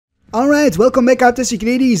Alright, welcome back out to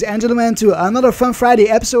ladies and gentlemen to another Fun Friday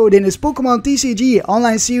episode in this Pokemon TCG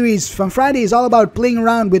Online series. Fun Friday is all about playing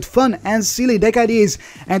around with fun and silly deck ideas,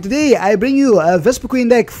 and today I bring you a Vespiquen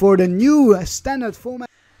deck for the new standard format.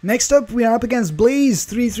 Next up we are up against Blaze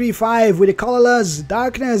 335 with a Colorless,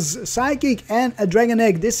 Darkness, Psychic and a Dragon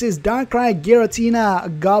Egg. This is Darkrai,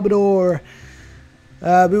 Giratina, Garbodor.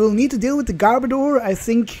 We will need to deal with the Garbodor, I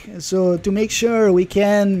think, so to make sure we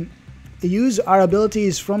can use our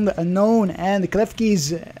abilities from the Unown and the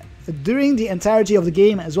Klefkis during the entirety of the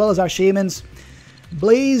game, as well as our Shaymins.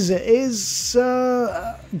 Blaze is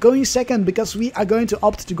going second because we are going to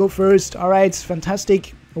opt to go first. Alright,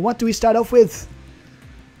 fantastic. What do we start off with?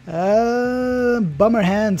 Bummer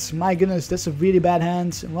hand. My goodness, that's a really bad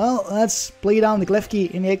hand. Well, let's play down the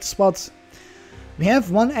Klefki in the active spot. We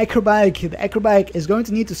have one Acro Bike. The Acro Bike is going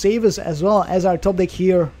to need to save us as well as our top deck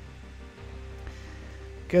here,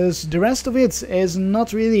 because the rest of it is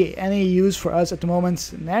not really any use for us at the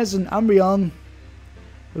moment. There's an Umbreon.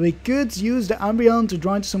 We could use the Umbreon to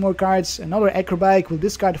draw into some more cards. Another Acro Bike will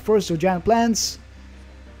discard the Forest of Giant Plants.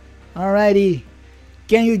 Alrighty.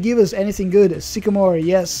 Can you give us anything good? Sycamore,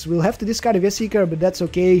 yes. We'll have to discard the Vespiquen, but that's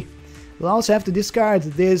okay. We'll also have to discard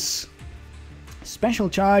this Special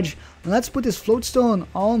Charge. Let's put this Float Stone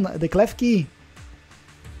on the Klefki.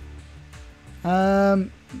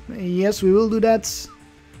 Yes, we will do that,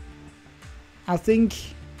 I think.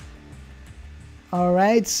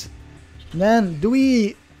 Alright, then do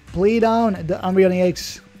we play down the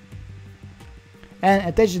Umbreon-EX and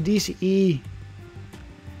attach the DCE?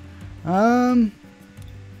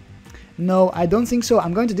 No, I don't think so.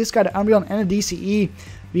 I'm going to discard the Umbreon and the DCE.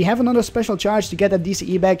 We have another special charge to get that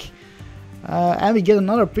DCE back, and we get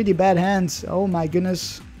another pretty bad hand. Oh my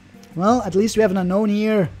goodness. Well, at least we have an Unown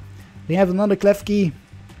here. We have another Klefki.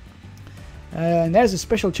 And there's a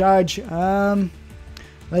special charge.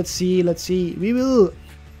 Let's see. We will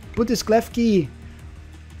put this Klefki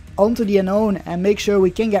onto the Unown and make sure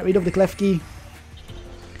we can get rid of the Klefki.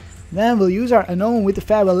 Then we'll use our Unown with the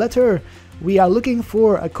farewell letter. We are looking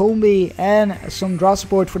for a Combee and some draw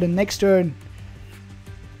support for the next turn.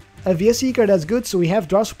 A Vespiquen, that's good, so we have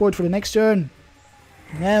draw support for the next turn.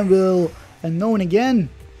 Then we'll Unown again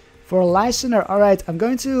for a Lysandre. Alright, I'm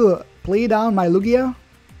going to play down my Lugia.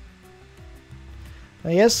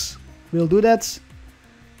 Yes, we'll do that.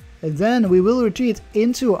 And then we will retreat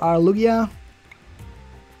into our Lugia.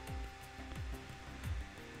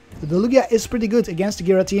 The Lugia is pretty good against the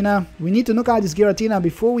Giratina. We need to knock out this Giratina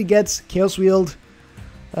before we get Chaos Wheeled.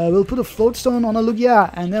 We'll put a Float Stone on a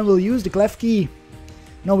Lugia and then we'll use the Klefki.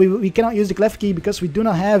 No, we cannot use the Klefki because we do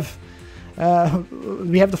not have...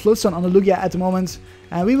 we have the Float Stone on the Lugia at the moment.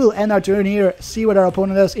 And we will end our turn here, see what our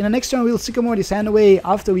opponent does. In the next turn, we'll Sycamore this hand away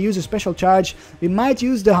after we use a special charge. We might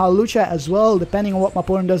use the Hawlucha as well, depending on what my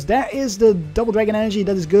opponent does. There is the double Dragon Energy,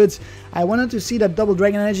 that is good. I wanted to see that double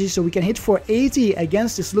Dragon Energy so we can hit for 80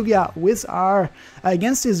 against this Lugia with our...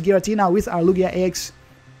 against this Giratina with our Lugia-EX.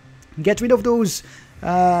 Get rid of those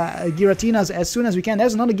Giratinas as soon as we can.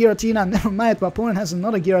 There's another Giratina, never mind, my opponent has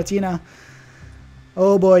another Giratina.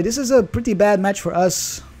 Oh boy, this is a pretty bad match for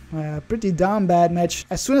us. Pretty damn bad match.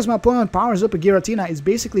 As soon as my opponent powers up a Giratina, it's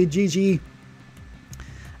basically GG.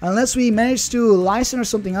 Unless we manage to Lysandre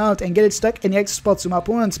something out and get it stuck in the X spot, so my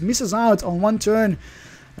opponent misses out on one turn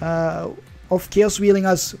of Chaos Wheeling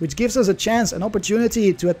us, which gives us a chance, an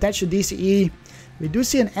opportunity to attach a DCE. We do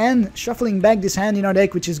see an N shuffling back this hand in our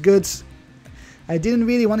deck, which is good. I didn't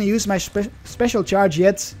really want to use my special charge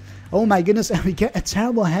yet. Oh my goodness, and we get a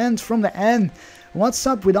terrible hand from the N. What's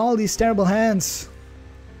up with all these terrible hands?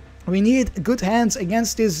 We need good hands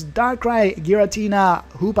against this Darkrai Giratina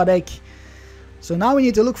Hoopa deck. So now we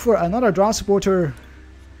need to look for another draw supporter.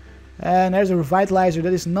 And there's a Revitalizer,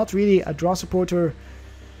 that is not really a draw supporter.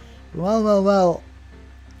 Well.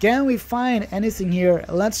 Can we find anything here?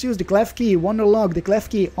 Let's use the Klefki, Wonderlock the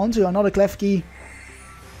Klefki onto another Klefki.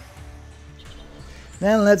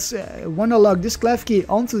 Then let's Wonderlock this Klefki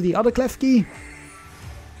onto the other Klefki.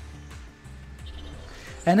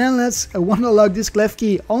 And then let's Wonderlock this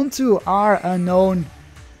Klefki onto our Unown.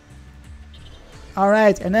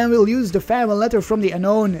 Alright, and then we'll use the farewell letter from the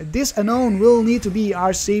Unown. This Unown will need to be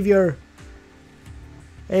our savior.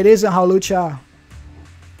 It is a Hawlucha.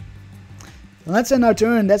 Let's end our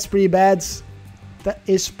turn. That's pretty bad. That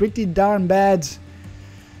is pretty darn bad.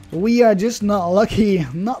 We are just not lucky.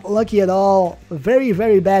 Not lucky at all. Very,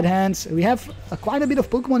 very bad hands. We have quite a bit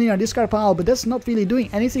of Pokemon in our discard pile, but that's not really doing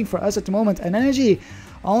anything for us at the moment. An energy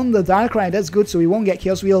on the Darkrai, that's good, so we won't get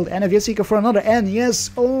Chaos Wheeled. And a Vespiquen for another N,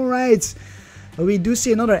 yes, alright. We do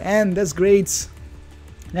see another N, that's great.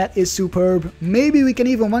 That is superb. Maybe we can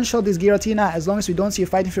even one-shot this Giratina as long as we don't see a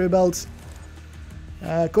Fighting Fury belt.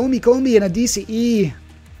 Combee and a DCE.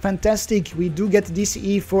 Fantastic. We do get the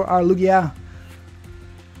DCE for our Lugia.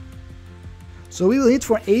 So we will hit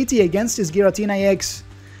for 80 against this Giratina EX.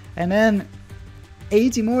 And then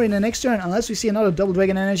 80 more in the next turn unless we see another double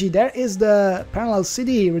dragon energy. There is the Parallel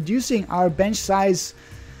City reducing our bench size.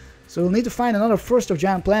 So we'll need to find another First of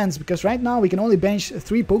Giant Plants because right now we can only bench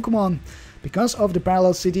 3 Pokemon because of the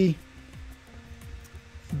Parallel City.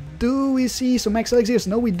 Do we see some Max Elixirs?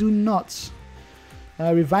 No, we do not.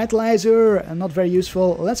 Revitalizer, not very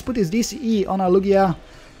useful. Let's put this DCE on our Lugia.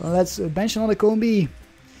 Let's bench another Combee.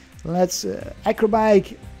 Let's Acro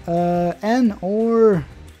Bike N or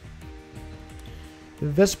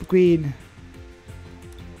Vespiquen.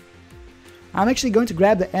 I'm actually going to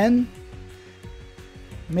grab the N.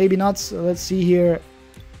 Maybe not. So let's see here.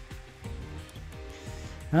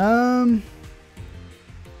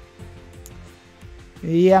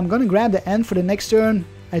 Yeah, I'm gonna grab the N for the next turn.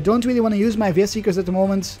 I don't really want to use my Vespiquen at the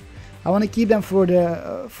moment. I want to keep them for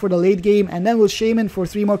the late game, and then we'll Shaymin for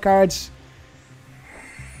 3 more cards.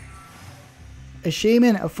 A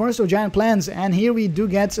Shaymin, a First of Giant Plants, and here we do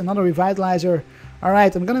get another Revitalizer.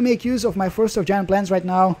 Alright, I'm gonna make use of my First of Giant Plants right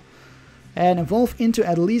now and evolve into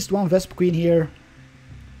at least 1 Vespiquen here.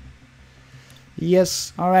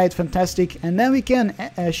 Yes, alright, fantastic. And then we can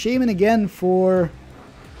Shaymin again for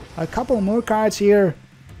a couple more cards here.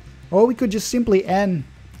 Or we could just simply N.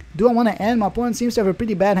 Do I want to N? My opponent seems to have a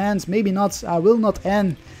pretty bad hands. Maybe not. I will not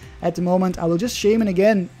N at the moment. I will just Shaymin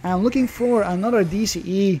again. I'm looking for another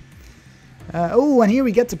DCE. Oh, and here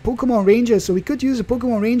we get the Pokémon Ranger. So we could use a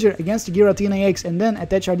Pokémon Ranger against the Giratina EX and then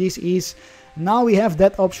attach our DCEs. Now we have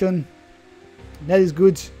that option. That is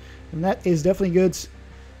good. And that is definitely good.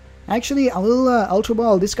 Actually, I will Ultra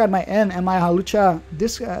Ball, discard my N and my Hawlucha.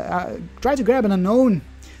 Try to grab an Unown.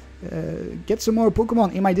 Get some more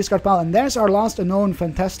Pokemon in my discard pile. And there's our last Unown.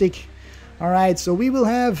 Fantastic. Alright, so we will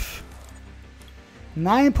have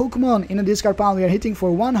 9 Pokemon in the discard pile. We are hitting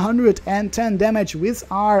for 110 damage with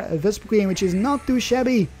our Vespiquen, which is not too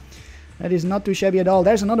shabby. That is not too shabby at all.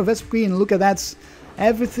 There's another Vespiquen. Look at that.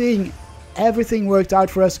 Everything worked out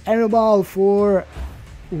for us. Arrow Ball for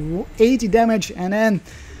 80 damage, and then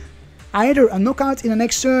either a knockout in the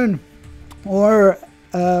next turn, or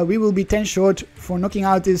we will be 10 short for knocking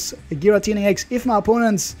out this Giratina EX if my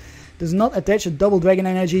opponent does not attach a double dragon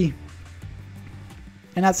energy.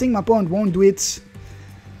 And I think my opponent won't do it,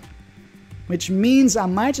 which means I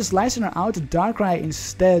might just Lysandre out a Darkrai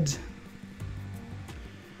instead.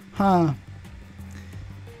 Huh.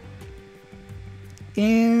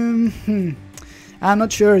 I'm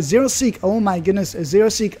not sure. Zero Seek, oh my goodness, a Zero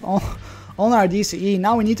Seek on our DCE.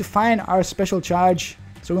 Now we need to find our Special Charge.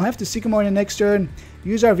 So we'll have to Sycamore in the next turn.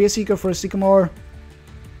 Use our Vespiquen for a Sycamore.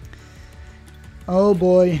 Oh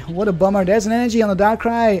boy, what a bummer. There's an energy on the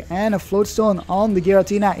Darkrai and a Float Stone on the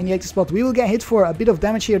Giratina in the active spot. We will get hit for a bit of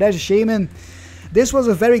damage here. There's a Shaymin. This was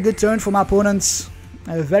a very good turn for my opponents.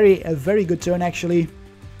 A very good turn actually.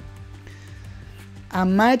 I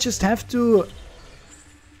might just have to...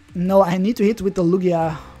 No, I need to hit with the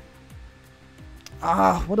Lugia.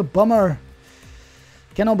 Ah, what a bummer.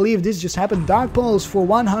 Cannot believe this just happened. Dark Pulse for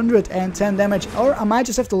 110 damage. Or I might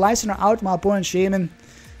just have to Lysandre out my opponent's Shaymin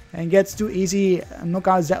and get 2 easy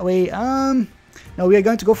knockouts that way. No, we are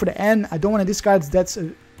going to go for the N. I don't want to discard that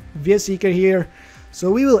Vespiquen here.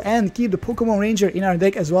 So we will N, keep the Pokemon Ranger in our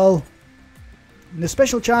deck as well. The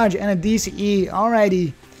Special Charge and a DCE.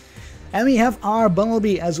 Alrighty. And we have our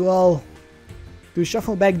Bunnelby as well to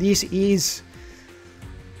shuffle back DCEs.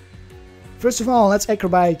 First of all, let's Acro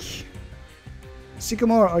Bike.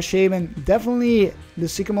 Sycamore or Shaymin. Definitely the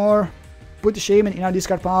Sycamore. Put the Shaymin in our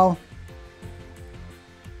discard pile.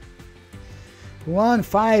 1,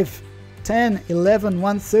 5, 10, 11,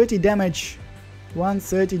 130 damage.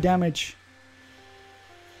 130 damage.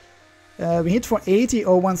 We hit for 80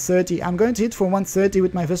 or 130. I'm going to hit for 130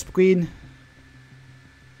 with my Vespiquen.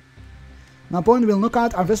 My opponent will knock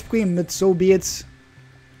out our Vespiquen, but so be it.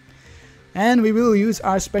 And we will use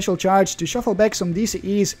our Special Charge to shuffle back some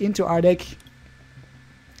DCEs into our deck.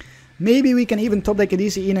 Maybe we can even top deck a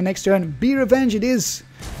DCE in the next turn. Be Revenge it is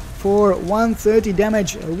for 130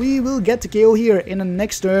 damage. We will get the KO here in the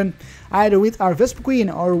next turn, either with our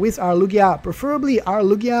Vespiquen or with our Lugia. Preferably our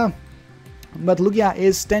Lugia, but Lugia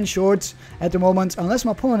is 10 short at the moment, unless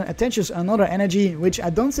my opponent attaches another energy, which I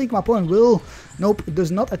don't think my opponent will. Nope, it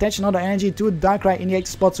does not attach another energy to Darkrai in the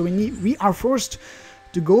active spot, so we are forced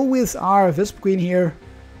to go with our Vespiquen here.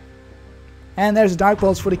 And there's Dark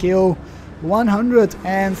Pulse for the KO.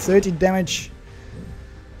 130 damage.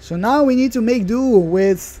 So now we need to make do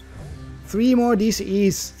with 3 more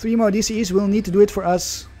DCEs. 3 more DCEs will need to do it for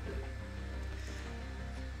us.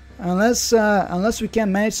 Unless we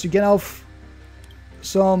can manage to get off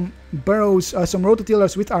some burrows, some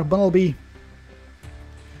rototillers with our Bunnelby.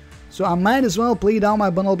 So I might as well play down my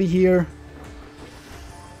Bunnelby here.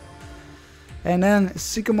 And then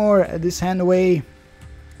Sycamore this hand away.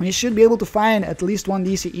 We should be able to find at least 1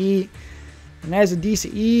 DCE. And there's a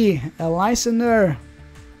DCE, a Lysandre.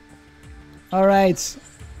 Alright.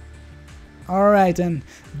 Alright, and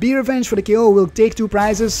Be Revenge for the KO will take 2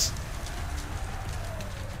 prizes.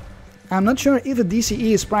 I'm not sure if a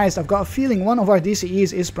DCE is prized. I've got a feeling one of our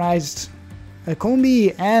DCEs is prized. A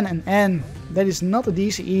Combee and an N. That is not a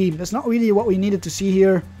DCE. That's not really what we needed to see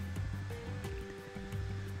here.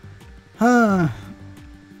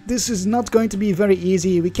 This is not going to be very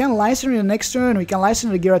easy. We can Lysandre in the next turn. We can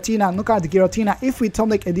Lysandre the Giratina, knock out the Giratina if we top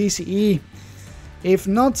deck a DCE. If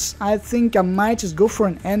not, I think I might just go for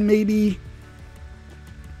an N maybe.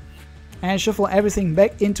 And shuffle everything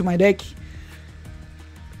back into my deck.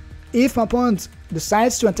 If my opponent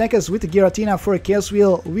decides to attack us with the Giratina for a Chaos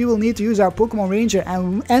Wheel, we will need to use our Pokemon Ranger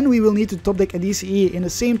and we will need to top deck a DCE in the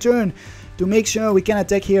same turn to make sure we can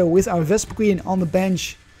attack here with our Vespiquen on the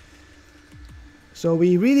bench. So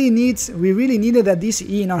we really needed that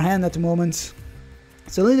DCE in our hand at the moment.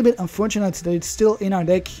 It's a little bit unfortunate that it's still in our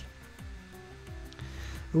deck.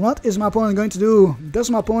 What is my opponent going to do?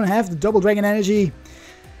 Does my opponent have the Double Dragon Energy?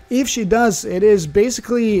 If she does, it is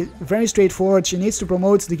basically very straightforward. She needs to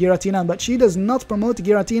promote the Giratina, but she does not promote the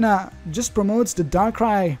Giratina, just promotes the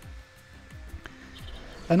Darkrai.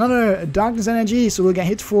 Another Darkness Energy, so we'll get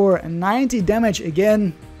hit for 90 damage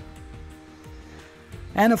again.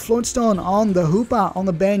 And a Float Stone on the Hoopa on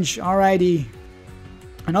the bench, alrighty.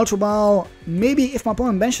 An Ultra Ball, maybe if my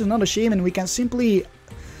opponent benches another Shaymin, we can simply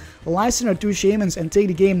Lysandre 2 Shaymins and take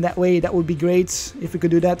the game that way. That would be great if we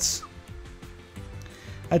could do that.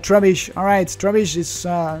 A Trubbish, alright, Trubbish is,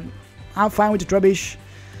 I'm fine with the Trubbish.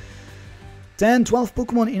 10, 12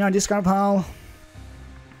 Pokemon in our discard pile.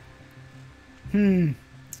 And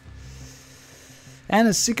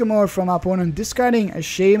a Sycamore from our opponent, discarding a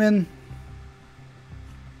Shaymin.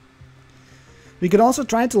 We could also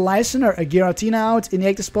try to Lysandre a Giratina out in the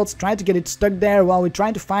active spots, try to get it stuck there while we're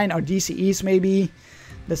trying to find our DCEs maybe.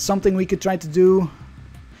 That's something we could try to do.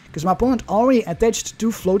 Because my opponent already attached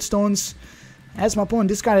 2 Float Stones. Has my opponent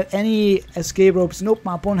discarded any escape ropes? Nope,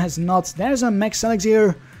 my opponent has not. There's a Max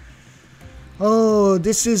Elixir. Oh,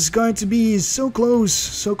 this is going to be so close,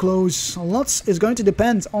 so close. Lots is going to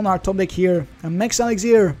depend on our top deck here. A Max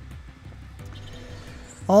Elixir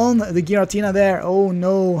on the Giratina there. Oh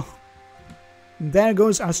no. There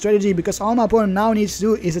goes our strategy, because all my opponent now needs to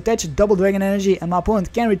do is attach Double Dragon Energy and my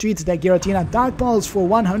opponent can retreat that Giratina. Dark Pulse for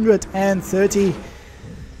 130.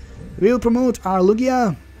 We'll promote our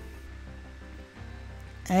Lugia.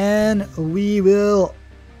 And we will,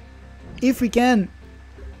 if we can,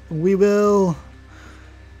 we will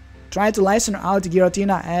try to Lysandre out the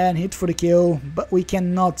Giratina and hit for the KO, but we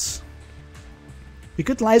cannot. We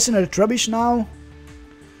could Lysandre the Trubbish now.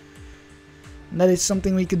 That is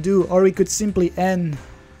something we could do, or we could simply end.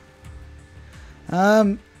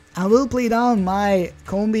 I will play down my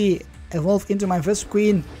Combee, evolve into my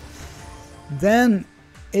Vespiquen. Then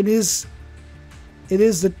it is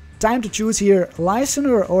the time to choose here,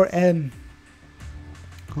 Lysandre or N.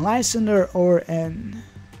 Lysandre or N.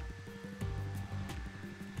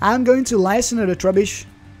 I'm going to Lysandre the Trubbish.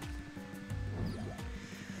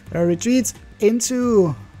 Retreat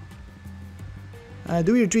into...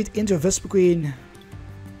 do we retreat into Vespiquen?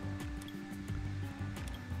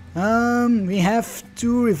 We have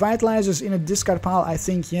 2 Revitalizers in a discard pile, I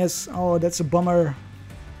think, yes. Oh, that's a bummer.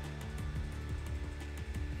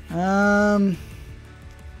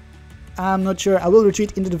 I'm not sure. I will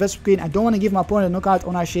retreat into the Vespiquen. I don't want to give my opponent a knockout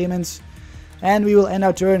on our Shaymins. And we will end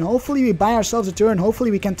our turn. Hopefully we buy ourselves a turn.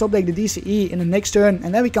 Hopefully we can top deck the DCE in the next turn.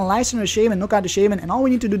 And then we can Lysandre a Shaymin, knock out the Shaymin. And all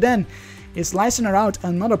we need to do then is Lysandre out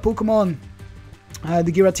another Pokemon,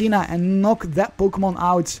 the Giratina, and knock that Pokemon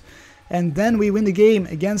out. And then we win the game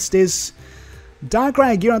against this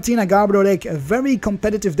Darkrai Giratina Garbodor deck. A very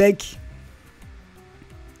competitive deck.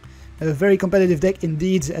 A very competitive deck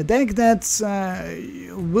indeed. A deck that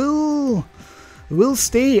will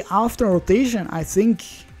stay after rotation, I think.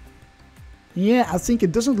 Yeah, I think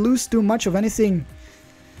it doesn't lose too much of anything.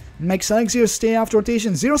 Max Elixir stay after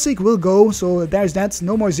rotation. Xerosic will go, so there's that.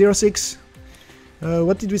 No more Xerosics.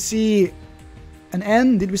 What did we see? An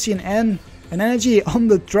N? Did we see an N? An energy on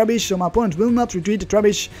the Trubbish, so my opponent will not retreat the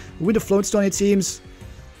Trubbish with the Float Stone, it seems.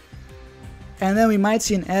 And then we might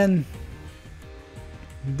see an N.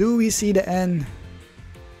 Do we see the N?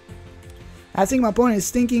 I think my opponent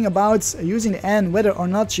is thinking about using the N, whether or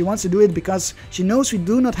not she wants to do it, because she knows we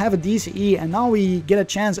do not have a DCE, and now we get a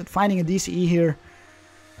chance at finding a DCE here.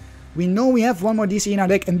 We know we have one more DCE in our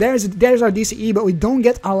deck, and there's our DCE, but we don't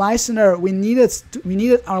get our Lysandre. We needed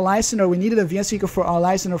our Lysandre. We needed a Vespiquen for our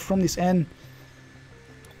Lysandre from this N.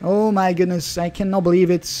 Oh my goodness, I cannot believe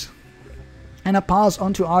it. And a pass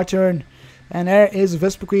onto our turn, and there is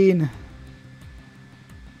Vespiquen.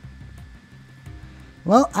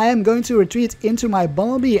 Well, I am going to retreat into my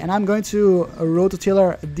Bunnelby, and I'm going to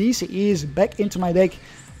Rototiller DCEs back into my deck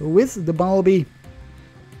with the Bunnelby.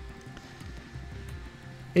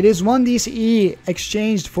 It is 1 DCE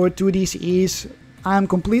exchanged for 2 DCEs. I'm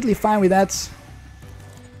completely fine with that.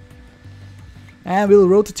 And we'll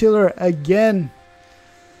Rototiller again.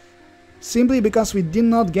 Simply because we did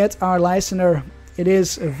not get our Lysandre. It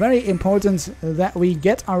is very important that we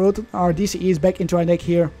get our DCEs back into our deck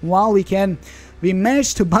here while we can. We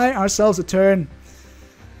managed to buy ourselves a turn.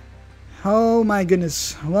 Oh my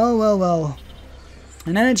goodness. Well.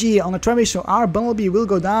 An energy on the Travis, so our Bunnelby will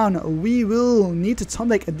go down. We will need to top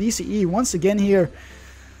deck a DCE once again here.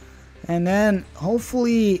 And then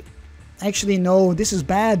hopefully... Actually no, this is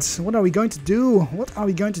bad. What are we going to do? What are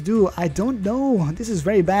we going to do? I don't know. This is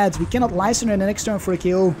very bad. We cannot Lysandre in the next turn for a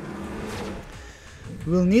KO.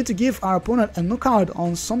 We'll need to give our opponent a knockout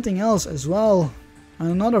on something else as well.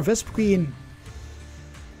 Another Vespiquen.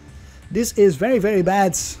 This is very, very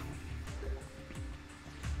bad.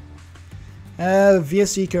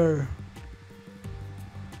 Seeker.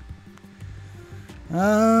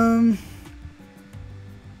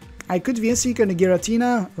 I could Seeker the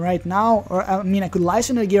Giratina right now, or I mean I could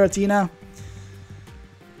Lysandre the Giratina.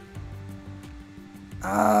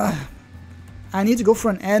 I need to go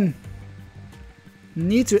for an N.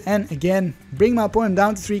 Need to N again. Bring my opponent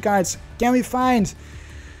down to 3 cards. Can we find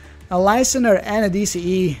a Lysandre and a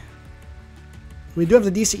DCE? We do have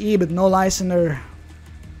the DCE, but no Lysandre.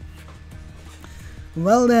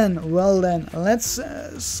 Well then, let's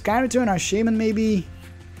Sky Return our Shaymin maybe.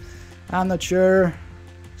 I'm not sure.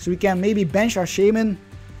 So we can maybe bench our Shaymin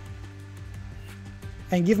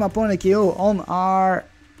and give my opponent a KO on our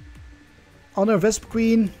other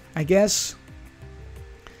Vespiquen, I guess.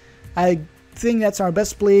 I think that's our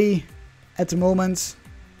best play at the moment.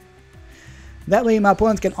 That way my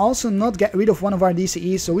opponent can also not get rid of one of our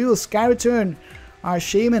DCEs. So we will Sky Return our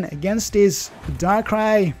Shaymin against this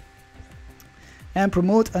Darkrai and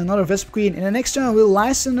promote another Vespiquen. In the next turn we'll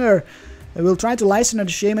Lysandre. We'll try to Lysandre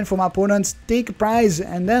the Shaymin from our opponent, take a prize,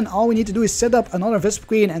 and then all we need to do is set up another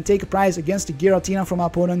Vespiquen and take a prize against the Giratina from our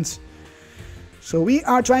opponent. So we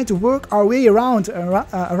are trying to work our way around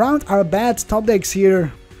our bad top decks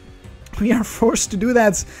here. We are forced to do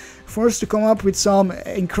that, forced to come up with some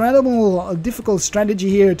incredible difficult strategy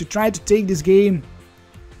here to try to take this game.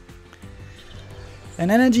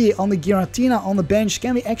 An energy on the Giratina on the bench.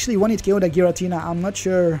 Can we actually one-hit KO that Giratina? I'm not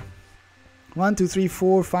sure. 1, 2, 3,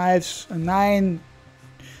 4, 5, 9,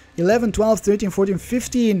 11, 12, 13, 14,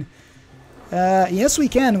 15. Yes, we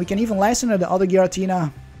can. We can even Lysandre the other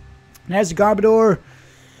Giratina. There's the Garbodor.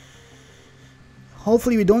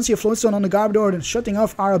 Hopefully we don't see a Float Stone on the Garbodor and shutting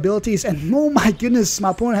off our abilities. And oh my goodness, my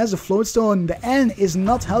opponent has a Float Stone. The N is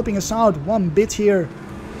not helping us out one bit here.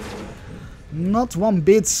 Not one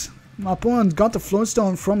bit. My opponent got the Float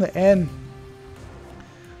Stone from the N.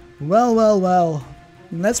 Well.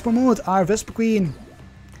 Let's promote our Vespiquen.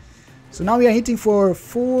 So now we are hitting for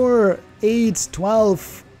 4, 8,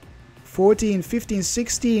 12, 14, 15,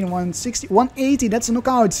 16, 160, 180. That's a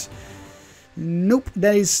knockout. Nope,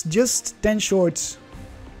 that is just 10 short.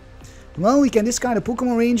 Well, we can discard a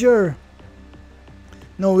Pokémon Ranger.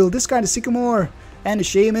 No, we'll discard the Sycamore and the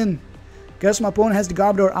Shaymin. Because my opponent has the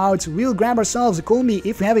Garbodor out. We'll grab ourselves a Combee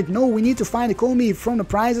if we have it. No, we need to find a Combee from the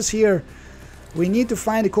prizes here. We need to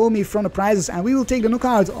find a Combee from the prizes, and we will take the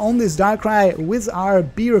knockout on this Darkrai with our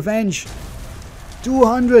B Revenge.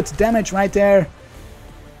 200 damage right there.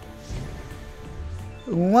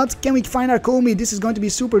 What can we find our Combee? This is going to be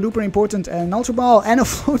super duper important. An Ultra Ball and a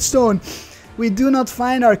Float Stone. We do not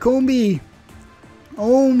find our Combee.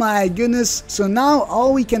 Oh my goodness. So now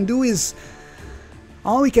all we can do is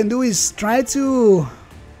try to...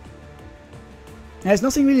 There's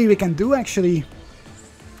nothing really we can do actually.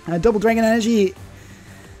 Double Dragon Energy.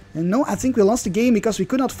 No, I think we lost the game because we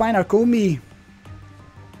could not find our Combee.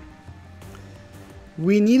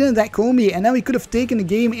 We needed that Combee, and then we could have taken the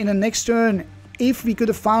game in the next turn if we could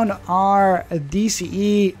have found our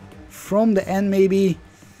DCE from the end maybe.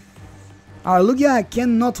 Our Lugia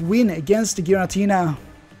cannot win against the Giratina.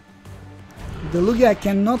 The Lugia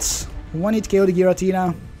cannot one-hit KO the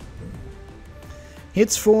Giratina.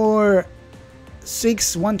 Hits for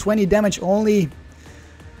 6, 120 damage only.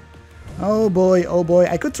 Oh boy, oh boy.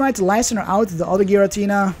 I could try to Lysandre out the other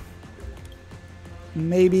Giratina.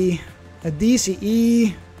 Maybe a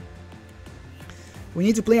DCE. We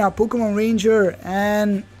need to play our Pokemon Ranger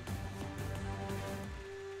and...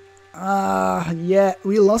 yeah,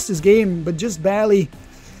 we lost this game, but just barely.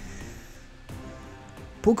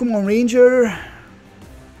 Pokemon Ranger...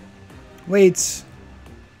 Wait.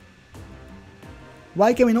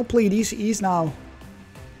 Why can we not play DCEs now?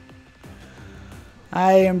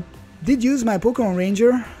 I did use my Pokemon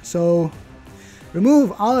Ranger, so...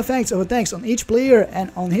 Remove all effects of attacks on each player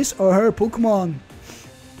and on his or her Pokemon.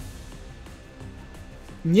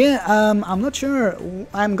 Yeah, I'm not sure.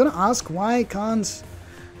 I'm gonna ask why can't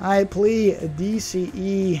I play a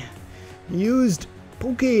DCE used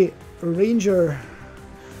Poke Ranger.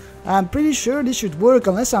 I'm pretty sure this should work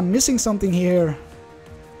unless I'm missing something here.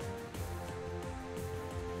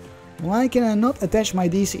 Why can I not attach my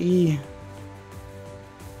DCE?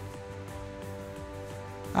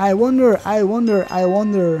 I wonder.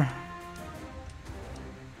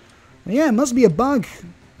 Yeah, it must be a bug.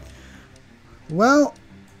 Well,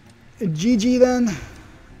 GG then.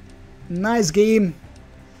 Nice game.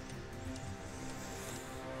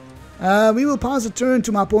 We will pass the turn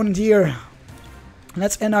to my opponent here.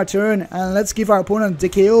 Let's end our turn and let's give our opponent the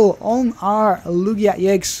KO on our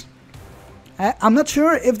Lugia-EX. I'm not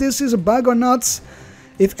sure if this is a bug or not.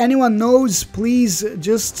 If anyone knows, please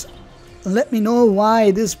just let me know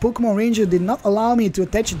why this Pokemon Ranger did not allow me to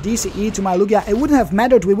attach DCE to my Lugia. It wouldn't have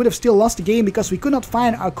mattered, we would have still lost the game because we could not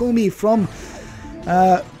find our Combee from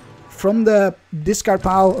the discard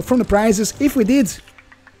pile, from the prizes. If we did,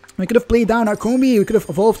 we could have played down our Combee, we could have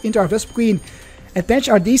evolved into our Vespiquen, attach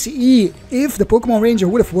our DCE if the Pokemon Ranger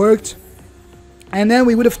would have worked, and then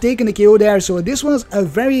we would have taken the KO there. So this was a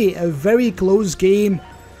very close game.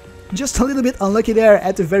 Just a little bit unlucky there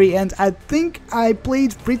at the very end. I think I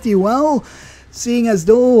played pretty well, seeing as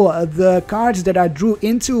though the cards that I drew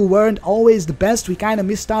into weren't always the best. We kind of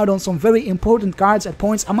missed out on some very important cards at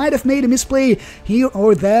points. I might have made a misplay here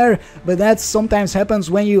or there, but that sometimes happens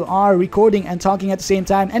when you are recording and talking at the same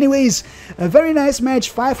time. Anyways, a very nice match.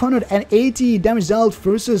 580 damage dealt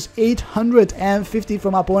versus 850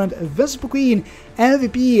 from my opponent. Vespiquen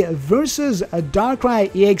MVP versus Darkrai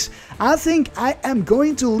EX. I think I am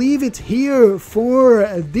going to leave it here for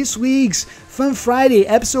this week's Fun Friday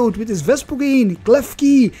episode with this Vespiquen,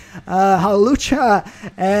 Klefki, Hawlucha,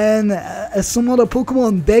 and some other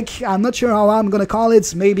Pokemon deck. I'm not sure how I'm gonna call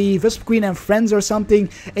it, maybe Vespiquen and Friends or something.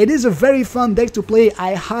 It is a very fun deck to play,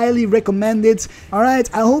 I highly recommend it.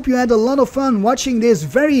 Alright, I hope you had a lot of fun watching this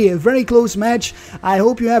very close match. I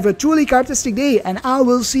hope you have a truly cardistic day, and I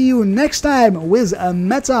will see you next time with a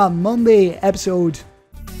Meta Monday episode.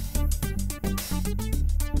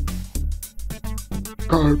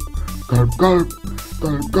 Karp, Karp, Karp,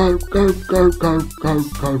 Karp, Karp, Karp, Karp, Karp, Karp,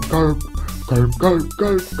 Karp, Karp, Karp, Karp,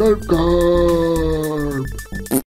 Karp, Karp, Karp.